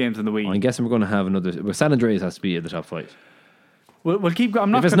were cool games in the Wii. I'm guessing we're going to have another. Well, San Andreas has to be in the top 5. We'll keep going.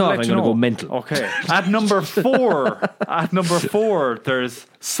 I'm not If it's going to not, let I'm you gonna know. go mental. Okay. At number 4, there's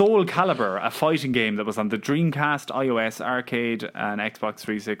Soul Calibur, a fighting game that was on the Dreamcast, iOS, Arcade, and Xbox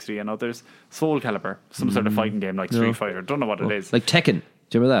 360 and others. Soul Calibur, some sort of fighting game like Street Fighter. Don't know what it is. Like Tekken.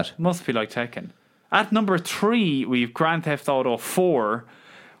 Do you remember that? Must be like Tekken. At number 3, we've Grand Theft Auto 4,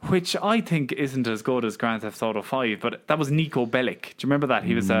 which I think isn't as good as Grand Theft Auto 5, but that was Nico Bellic. Do you remember that?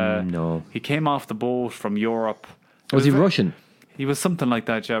 He was no. He came off the boat from Europe. Was he Russian? He was something like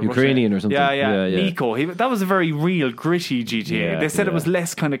that, yeah. Ukrainian Russia. or something. Yeah. Yeah. Nico. That was a very real, gritty GTA. Yeah, They said it yeah. was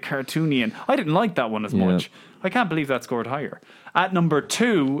less kind of cartoony, and I didn't like that one as much. I can't believe that scored higher. At number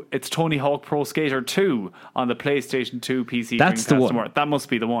 2, it's Tony Hawk Pro Skater 2 on the PlayStation 2 PC. That's the Dreamcast, one. and more. That must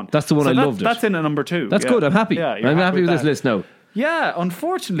be the one. That's the one I loved it. That's in at number 2. That's good. I'm happy. Yeah, you're I'm happy with this that. list now. Yeah,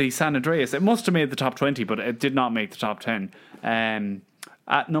 unfortunately, San Andreas, it must have made the top 20, but it did not make the top 10.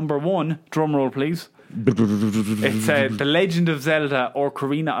 At number 1, drum roll please, it's The Legend of Zelda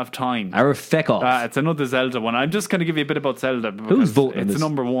Ocarina of Time. Our feck off. It's another Zelda one. I'm just going to give you a bit about Zelda. because Who's voting on It's this?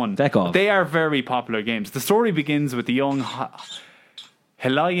 number 1. Feck off. They are very popular games. The story begins with the young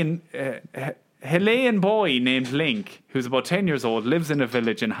Helayan boy named Link, who's about 10 years old, lives in a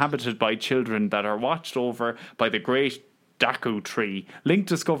village inhabited by children that are watched over by the great Daku tree. Link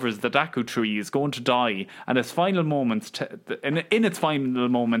discovers the Daku tree is going to die, and its final moments, in its final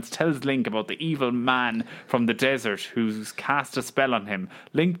moments, tells Link about the evil man from the desert who's cast a spell on him.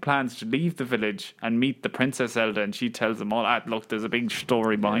 Link plans to leave the village and meet the Princess Zelda, and she tells him all that. Look, there's a big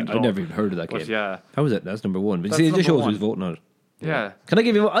story behind it. I've all. never even heard of that But game. yeah. How is it? That's number 1. But That's see, it just number shows one. who's voting on it. Yeah. Can I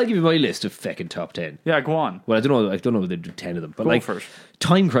give you? I'll give you my list of feckin' top 10. Yeah, go on. Well, I don't know if they do 10 of them, but Go like for it.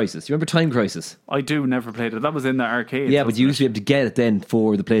 Time Crisis. You remember Time Crisis? I do never played it. That was in the arcade. Yeah, but you wasn't used to be able to get it then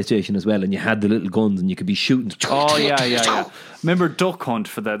for the PlayStation as well, and you had the little guns, and you could be shooting. Oh yeah. Remember Duck Hunt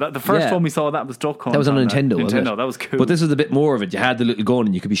for that? The first Yeah. one we saw that was Duck Hunt. That was on Nintendo. wasn't Nintendo. it? That was cool. But this was a bit more of it. You had the little gun,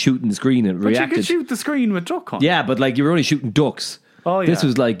 and you could be shooting the screen, and it But you reacted. could shoot the screen with Duck Hunt. Yeah, but like you were only shooting ducks. Oh, This yeah.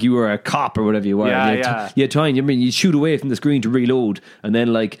 was like you were a cop or whatever you were. Yeah, you had yeah. You had time. I mean, you shoot away from the screen to reload, and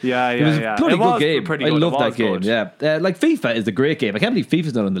then like it was a bloody It good was game. pretty I good. love It that was game. good. Yeah, like FIFA is a great game. I can't believe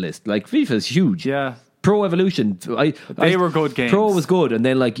FIFA's not on the list. Like FIFA is huge. Yeah. Pro Evolution. They were good games. Pro was good, and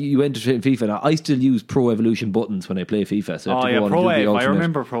then like you enter in FIFA. Now, I still use Pro Evolution buttons when I play FIFA. So I have to go on Pro and do the Ev. I alternate.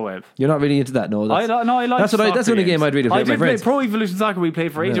 remember Pro Ev. You're not really into that, no? I like that's the only game I'd really play with my friends. Pro Evolution Soccer we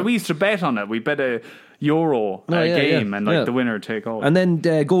played for ages. Yeah. We used to bet on it. We bet a Euro game and the winner would take over. And then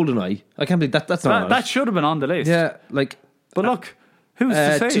GoldenEye. I can't believe that's not on That it. should have been on the list. Yeah, like... But look, who's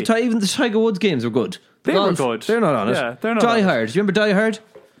to say? Even the Tiger Woods games were good. They were good. They're not on it. Yeah, they're not Die on it. Hard. Do you remember Die Hard?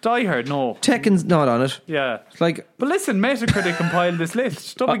 Die Hard, no. Tekken's not on it. Yeah. Like... But listen, Metacritic compiled this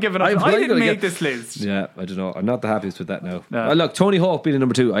list. Don't be giving up. I didn't make this list. Yeah, I don't know. I'm not the happiest with that now. Yeah. Look, Tony Hawk being a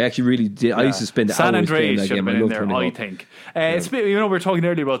number 2. I actually really did. I used to spend San hours playing Andreas that should have game. I been in love there, Tony I Hawk. think. We were talking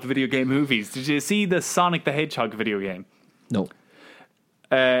earlier about the video game movies. Did you see the Sonic the Hedgehog video game? No.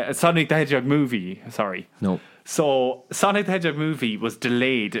 Sonic the Hedgehog movie, sorry. No. So, Sonic the Hedgehog movie was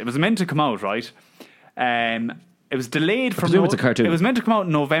delayed. It was meant to come out, right? It was delayed from... presume it's a cartoon. It was meant to come out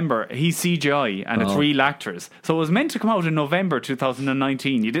in November. He's CGI and it's real actors. So it was meant to come out in November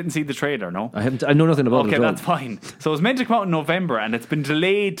 2019. You didn't see the trailer, no? I know nothing about it Okay, at all. that's fine. So it was meant to come out in November and it's been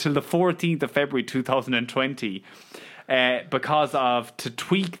delayed till the 14th of February 2020 because of to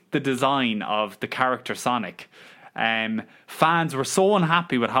tweak the design of the character Sonic. Fans were so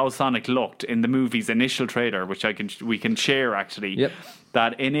unhappy with how Sonic looked in the movie's initial trailer, which we can share actually, Yep.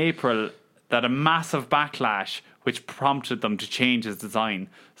 that in April that a massive backlash which prompted them to change his design.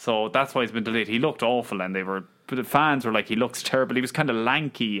 So that's why he's been delayed. He looked awful, and the fans were like, he looks terrible. He was kind of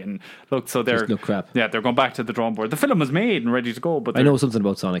lanky and looked so they're Just look crap. Yeah, they're going back to the drawing board. The film was made and ready to go, but I know something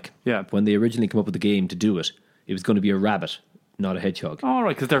about Sonic. Yeah. When they originally came up with the game to do it, it was going to be a rabbit, not a hedgehog. all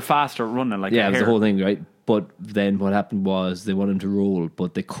right, because they're faster running like Yeah, a it was the hare. whole thing, right? But then what happened was they wanted him to roll,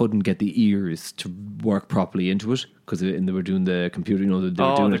 but they couldn't get the ears to work properly into it because they were doing the computer, they were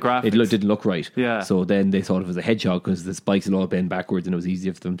doing the it. graphics. It didn't look right. Yeah. So then they thought it was a hedgehog because the spikes would all bend backwards and it was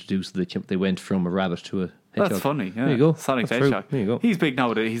easier for them to do. So they went from a rabbit to a hedgehog. That's funny. Yeah. There you go. Sonic the That's true. Hedgehog. There you go. He's big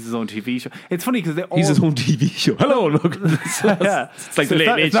now. He's his own TV show. It's funny because He's his own TV show. Hello, look. Yeah, It's like the Late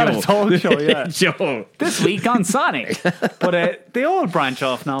Late it's not Show. a talk show. Yeah. Show. This week on Sonic, but they all branch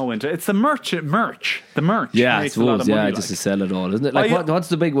off now into it's the merch. The merch Yeah, I makes a lot suppose. of Yeah, money, just to like. sell it all, isn't it? Like, Oh, yeah. what's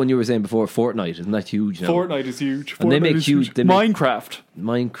the big one you were saying before? Fortnite, isn't that huge now? Fortnite is huge. And they Fortnite make is huge- they make- Minecraft.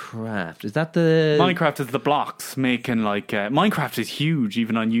 Minecraft. Is that the Minecraft is the blocks making like Minecraft is huge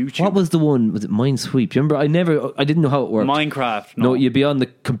even on YouTube. What was the one? Was it Minesweep? Do you remember? I didn't know how it worked. Minecraft? No, you'd be on the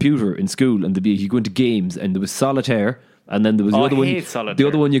computer in school, and you go into games, and there was solitaire, and then there was the Oh, other I one. hate solitaire. The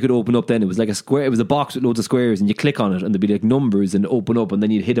other one you could open up. Then it was like a square. It was a box with loads of squares, and you click on it, and there'd be like numbers, and open up, and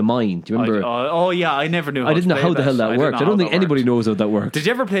then you'd hit a mine. Do you remember? Yeah, I never knew. I didn't know how the hell that worked. I don't think anybody knows how that worked. Did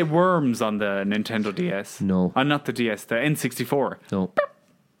you ever play Worms on the Nintendo DS? No. Not the DS, the N64. No.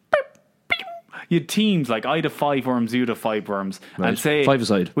 You had teams like I'd have 5 worms, you'd have 5 worms, Right. and say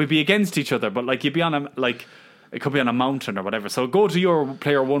 5-a-side. we'd be against each other, but like you'd be on a like. It could be on a mountain or whatever. So go to your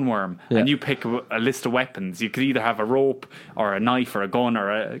player 1 worm and you pick a list of weapons. You could either have a rope or a knife or a gun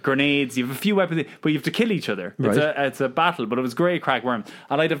or grenades. You have a few weapons, but you have to kill each other. Right. It's a battle, but it was great crack worm.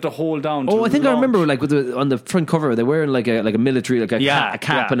 And I'd have to hold down to Oh, I think I launch. remember like on the front cover they're wearing like a military a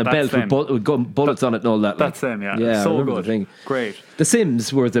cap and a that's belt with bullets on it and all that. That's like. them, yeah. Yeah, I So remember good. the thing. Great. The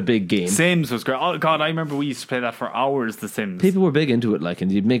Sims were the big game. Sims was great. Oh, God, I remember we used to play that for hours, The Sims. People were big into it, like,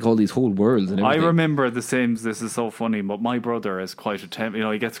 and you'd make all these whole worlds and I everything. remember The Sims. This is so funny, but my brother is quite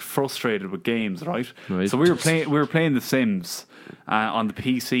a he gets frustrated with games, right? So we were playing The Sims on the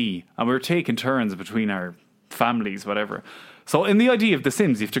PC, and we were taking turns between our families, whatever. So in the idea of The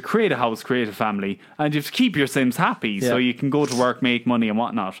Sims, you have to create a house, create a family, and you have to keep your Sims happy so you can go to work, make money and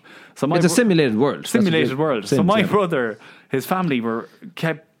whatnot. So It's a simulated world. Simulated world. So Sims, my yeah. brother, his family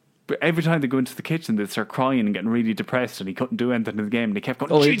kept every time they go into the kitchen, they'd start crying and getting really depressed, and he couldn't do anything in the game. And he kept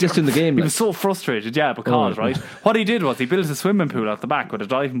going, Oh, "Jesus." just in the game, He like- was so frustrated, because right, what he did was he built a swimming pool at the back with a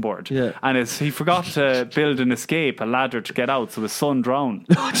diving board, Yeah. and he forgot to build an escape, a ladder to get out, so his son drowned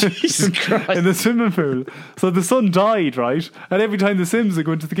Jesus Christ. in the swimming pool. So the son died, right? And every time the Sims would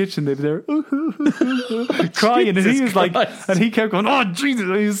go into the kitchen, they'd be there crying, and he Jesus was like, Christ. and he kept going, "Oh Jesus!"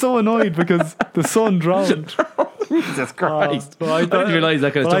 He was so annoyed because the son drowned. Jesus Christ. Well, I didn't realise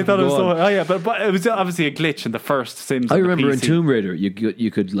that kind of well, stuff I thought it would was go so. on. Oh yeah, but it was obviously a glitch in the first Sims. I on the remember in PC. Tomb Raider, you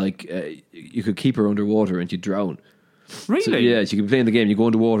could like you could keep her underwater and you'd drown. Really? So, yeah, so you could play in the game. You go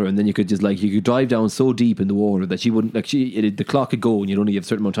underwater, and then you could just like you could dive down so deep in the water that she wouldn't like the clock could go, and you'd only have a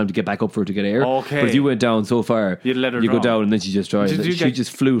certain amount of time to get back up for her to get air. Okay. But if you went down so far, You'd let her you go drown. down, and then she just died. Did you She get-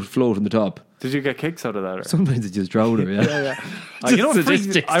 just float on the top. Did you get kicks out of that? Or? Sometimes it just drowned her. Yeah. You know, Just freak-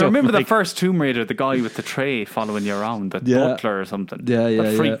 sadistic I stuff, remember the like- first Tomb Raider, the guy with the tray following you around, the Yeah. butler or something. Yeah,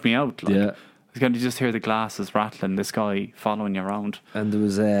 That freaked me out. Like. Yeah. Can you just hear the glasses rattling? This guy following you around. And there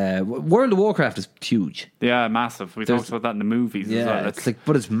was World of Warcraft is huge. Yeah, massive. We talked about that in the movies as well. It's like,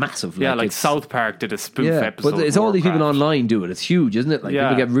 but it's massive. Yeah, like it's, South Park did a spoof episode. But it's all these people online do it. It's huge, isn't it? Like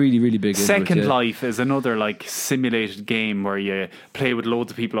people get really, really big. Second Life is another like simulated game where you play with loads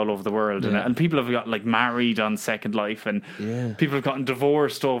of people all over the world, and people have got like married on Second Life, and people have gotten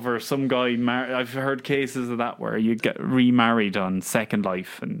divorced over some guy. I've heard cases of that where you get remarried on Second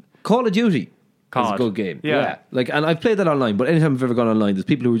Life. And Call of Duty. COD. It's a good game. Yeah. Like, and I've played that online, but anytime I've ever gone online, there's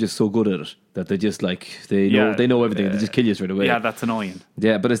people who are just so good at it that they just like they know everything. They just kill you straight away. Yeah, that's annoying.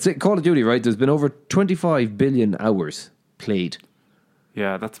 Yeah, but it's Call of Duty, right? There's been over 25 billion hours played.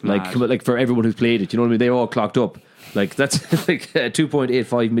 Yeah, that's mad. Like for everyone who's played it, you know what I mean? They're all clocked up. Like that's like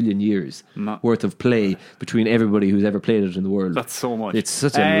 2.85 million years worth of play between everybody who's ever played it in the world. That's so much. It's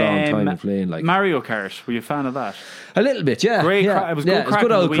such a long time of playing. Like Mario Kart, were you a fan of that? A little bit, yeah. Great, yeah. It was good.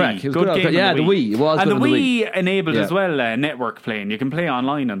 Good old crack. It was good old crack. Yeah, the Wii. It was and good the on Wii enabled as well network playing. You can play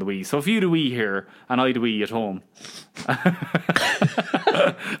online on the Wii. So if you had a Wii here and I had a Wii at home,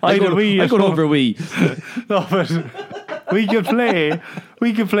 I go over a Wii. No, but we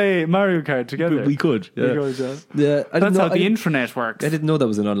could play Mario Kart together. We could. Yeah. That's how the intranet works. I didn't know that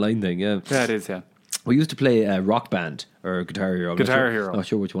was an online thing. Yeah, it is. Yeah. We used to play Rock Band or Guitar Hero. Not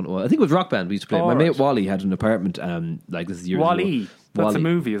sure which one it was. I think it was Rock Band we used to play. My mate Wally had an apartment. Like this is years Wally. ago. That's a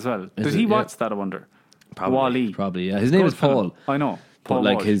movie as well. Did he watch that? I wonder. Probably. Yeah. His name is Paul. I know. But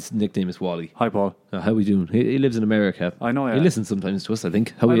like his nickname is Wally. Hi, Paul. How are we doing? He lives in America. I know. Yeah. He listens sometimes to us. I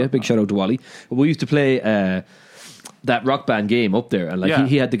think. How are you? Big shout out to Wally. We used to play that Rock Band game up there, and like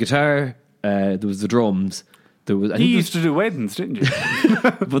he had the guitar. There was the drums. He used to do weddings, didn't you?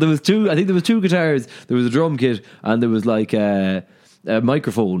 But there was two. I think there was two guitars. There was a drum kit, and there was like a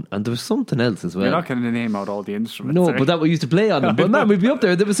microphone, and there was something else as well. You're not going to name out all the instruments. No, but that we used to play on them. But man, we'd be up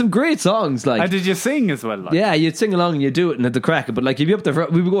there. There were some great songs. Like, and did you sing as well? Like? Yeah, you'd sing along and you'd do it, and at the crack. But like, you'd be up there,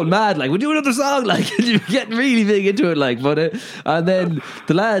 we'd be going mad. Like, we'd do another song. Like, you'd be getting really big into it. Like, but and then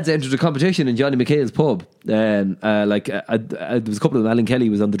the lads entered a competition in Johnny McHale's pub. There was a couple of them. Alan Kelly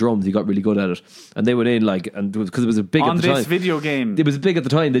was on the drums. He got really good at it, and they went in like, and because it was a big on at the time. this video game. It was big at the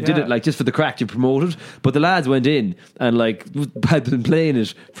time. They did it like just for the crack to promote it. But the lads went in and like had been playing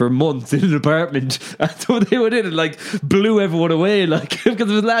it for months in an apartment, and so they went in and like blew everyone away. Like because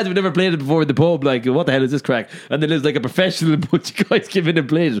there was lads who never played it before in the pub. Like, what the hell is this crack? And then there's like a professional bunch of guys came in and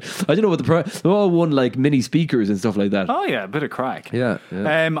played it. I don't know what they all won like mini speakers and stuff like that. Oh yeah, a bit of crack. Yeah.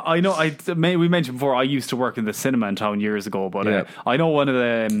 I know. We mentioned before. I used to work in the cinema in town years ago, but I know one of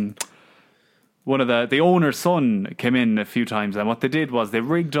the owner's son came in a few times, and what they did was they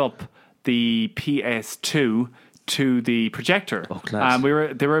rigged up the PS2 to the projector, and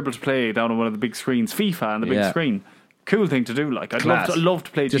they were able to play down on one of the big screens, FIFA on the big screen. Cool thing to do. Like, I'd love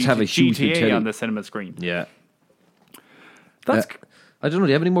to play just have a GTA on the cinema screen. Yeah, that's. I don't know.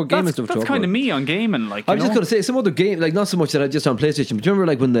 Do you have any more gaming stuff to talk about? That's kind of me on gaming. Like, I was just going to say some other game, like not so much that I just on PlayStation. But do you remember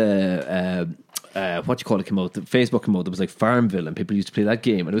like when the came out? The Facebook came out. There was like Farmville, and people used to play that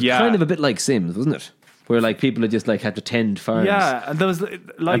game, and it was kind of a bit like Sims, wasn't it? Where like people had just like had to tend farms. Yeah, and there was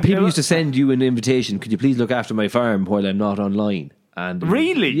like and people used to send you an invitation. Could you please look after my farm while I'm not online? And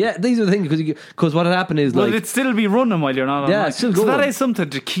really, yeah, these are the things because what had happened is it'd still be running while you're not online. Yeah, it's still going. So that is something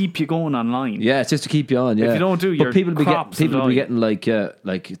to keep you going online. Yeah, it's just to keep you on. Yeah, if you don't do your people crops, people be getting like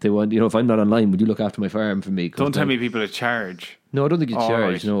they want, if I'm not online, would you look after my farm for me? Don't tell me people at charge. No, I don't think it's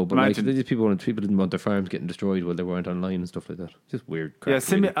charged. Right. No, but like people didn't want their farms getting destroyed while they weren't online and stuff like that. Just weird crap.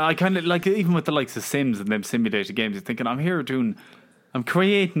 Yeah, really. I kind of like, even with the likes of Sims and them simulated games, you're thinking I'm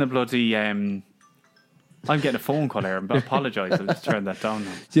creating a bloody. I'm getting a phone call here. I'm going to apologise. I'll just turn that down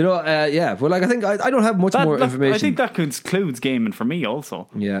now. You know, yeah. Well, like I think I don't have much more information. I think that concludes gaming for me also.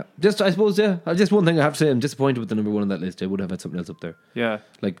 Yeah. Just, I suppose, just one thing I have to say, I'm disappointed with the number one on that list. I would have had something else up there. Yeah.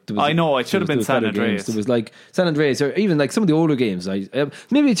 Like I know, it should have been San Andreas. There was like San Andreas, or even like some of the older games.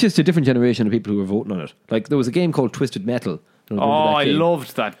 Maybe it's just a different generation of people who were voting on it. Like there was a game called Twisted Metal. I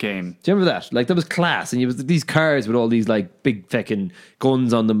loved that game. Do you remember that? Like that was class, and you was these cars with all these like big fucking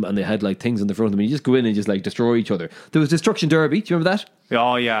guns on them, and they had like things on the front of them. And you just go in and just like destroy each other. There was Destruction Derby. Do you remember that?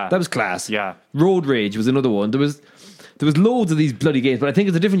 Oh yeah, that was class. Yeah, Road Rage was another one. There was loads of these bloody games, but I think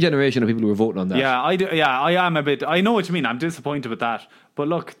it's a different generation of people who were voting on that. Yeah, I do. Yeah, I am a bit. I know what you mean. I'm disappointed with that. But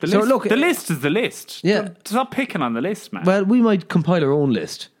look, the list is the list. Yeah, stop picking on the list, man. Well, we might compile our own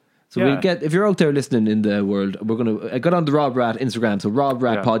list. So we'll if you're out there listening in the world, we're going to get on the Rob Rat Instagram, so Rob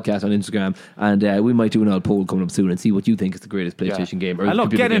Rat Podcast on Instagram, and we might do an old poll coming up soon and see what you think is the greatest PlayStation game. Or and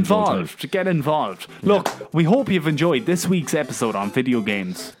look, get involved. Get involved. Yeah. Look, we hope you've enjoyed this week's episode on video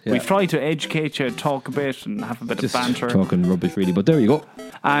games. Yeah. We've tried to educate you, talk a bit, and have a bit of banter. Talking rubbish, really, but there you go.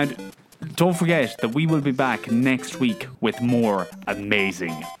 And don't forget that we will be back next week with more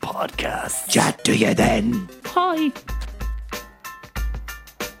amazing podcasts. Chat to you then. Bye.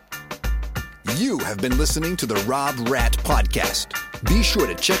 You have been listening to the Rob Rat Podcast. Be sure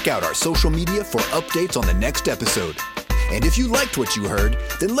to check out our social media for updates on the next episode. And if you liked what you heard,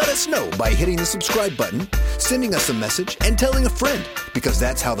 then let us know by hitting the subscribe button, sending us a message, and telling a friend, because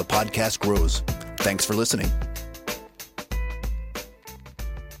that's how the podcast grows. Thanks for listening.